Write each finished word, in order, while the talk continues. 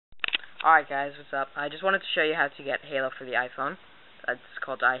Alright guys, what's up? I just wanted to show you how to get Halo for the iPhone. It's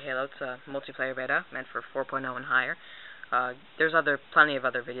called iHalo. It's a multiplayer beta meant for 4.0 and higher. There's plenty of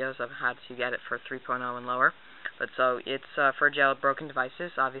other videos of how to get it for 3.0 and lower. But so it's for jailbroken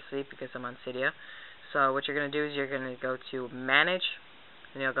devices, obviously, because I'm on Cydia. So what you're going to do is you're going to go to Manage,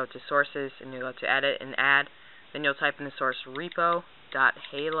 then you'll go to Sources, and you'll go to Edit and Add. Then you'll type in the source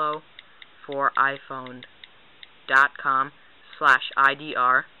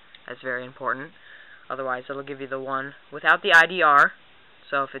repo.halo4iphone.com/IDR. That's very important. Otherwise, it'll give you the one without the IDR.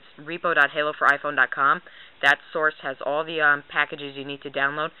 So if it's repo.halo4iphone.com, that source has all the packages you need to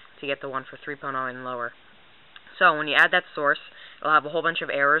download to get the one for 3.0 and lower. So when you add that source, it'll have a whole bunch of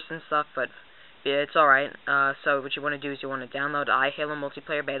errors and stuff, but it's alright. So what you want to do is you want to download iHalo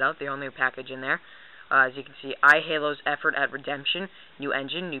Multiplayer Beta, the only package in there. As you can see, iHalo's effort at redemption, new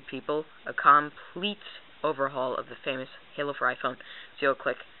engine, new people, a complete overhaul of the famous Halo for iPhone. So you'll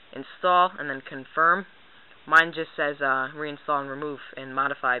click Install and then Confirm. Mine just says reinstall and remove and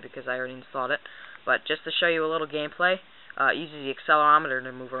modify because I already installed it. But just to show you a little gameplay, it uses the accelerometer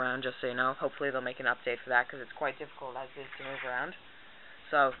to move around, just so you know. Hopefully they'll make an update for that because it's quite difficult as it is to move around.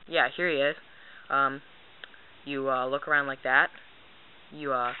 So yeah, here he is. You look around like that.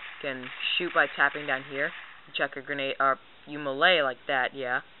 You can shoot by tapping down here. You check a grenade, or you melee like that,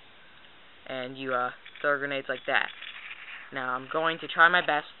 yeah. And you throw grenades like that. Now I'm going to try my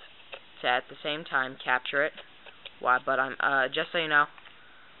best to at the same time capture it. Why? But I'm just so you know,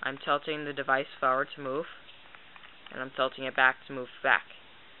 I'm tilting the device forward to move, and I'm tilting it back to move back.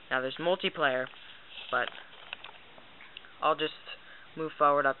 Now there's multiplayer, but I'll just move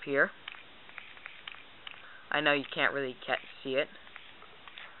forward up here. I know you can't really see it.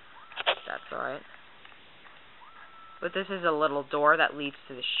 That's alright. But this is a little door that leads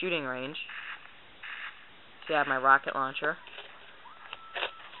to the shooting range. See, I have my rocket launcher.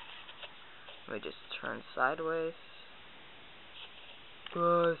 Let me just turn sideways.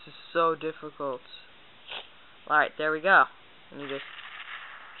 Oh, this is so difficult. Alright, there we go. And you just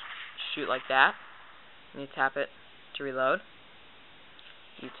shoot like that. And you tap it to reload.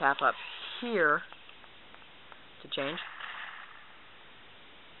 You tap up here to change.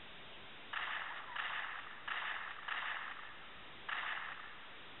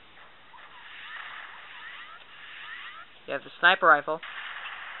 You have the sniper rifle,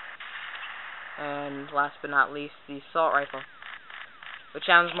 and last but not least, the assault rifle, which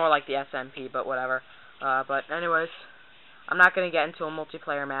sounds more like the SMP, but whatever. But anyways, I'm not going to get into a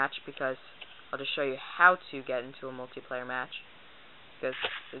multiplayer match because I'll just show you how to get into a multiplayer match, because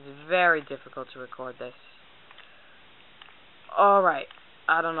it's very difficult to record this. Alright,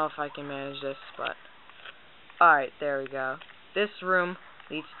 I don't know if I can manage this, but alright, there we go. This room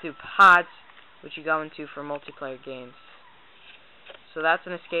leads to pods, which you go into for multiplayer games. So that's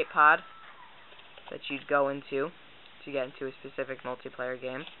an escape pod that you'd go into to get into a specific multiplayer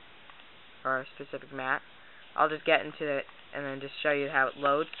game or a specific map. I'll just get into it and then just show you how it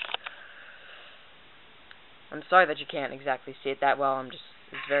loads. I'm sorry that you can't exactly see it that well.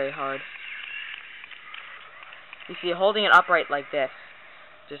 It's very hard. You see, holding it upright like this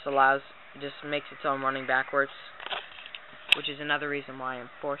just makes its own running backwards, which is another reason why I'm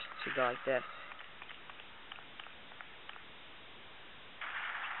forced to go like this.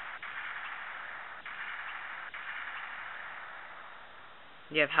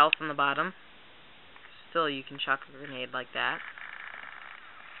 You have health on the bottom. Still, you can chuck a grenade like that.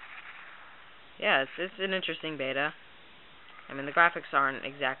 Yeah, it's an interesting beta. I mean, the graphics aren't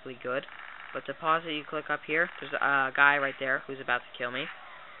exactly good, but to pause it, you click up here. There's a guy right there who's about to kill me.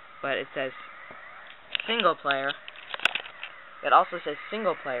 But it says single player. It also says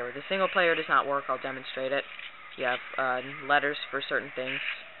single player. The single player does not work. I'll demonstrate it. You have letters for certain things.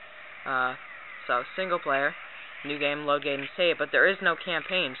 So single player. New game, load game, save, but there is no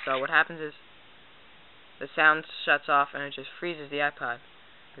campaign, so what happens is the sound shuts off and it just freezes the iPod,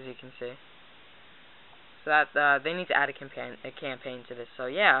 as you can see. So that they need to add a campaign to this. So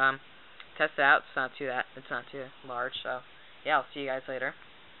yeah, test it out. It's not too large. So yeah, I'll see you guys later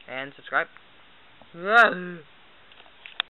and subscribe.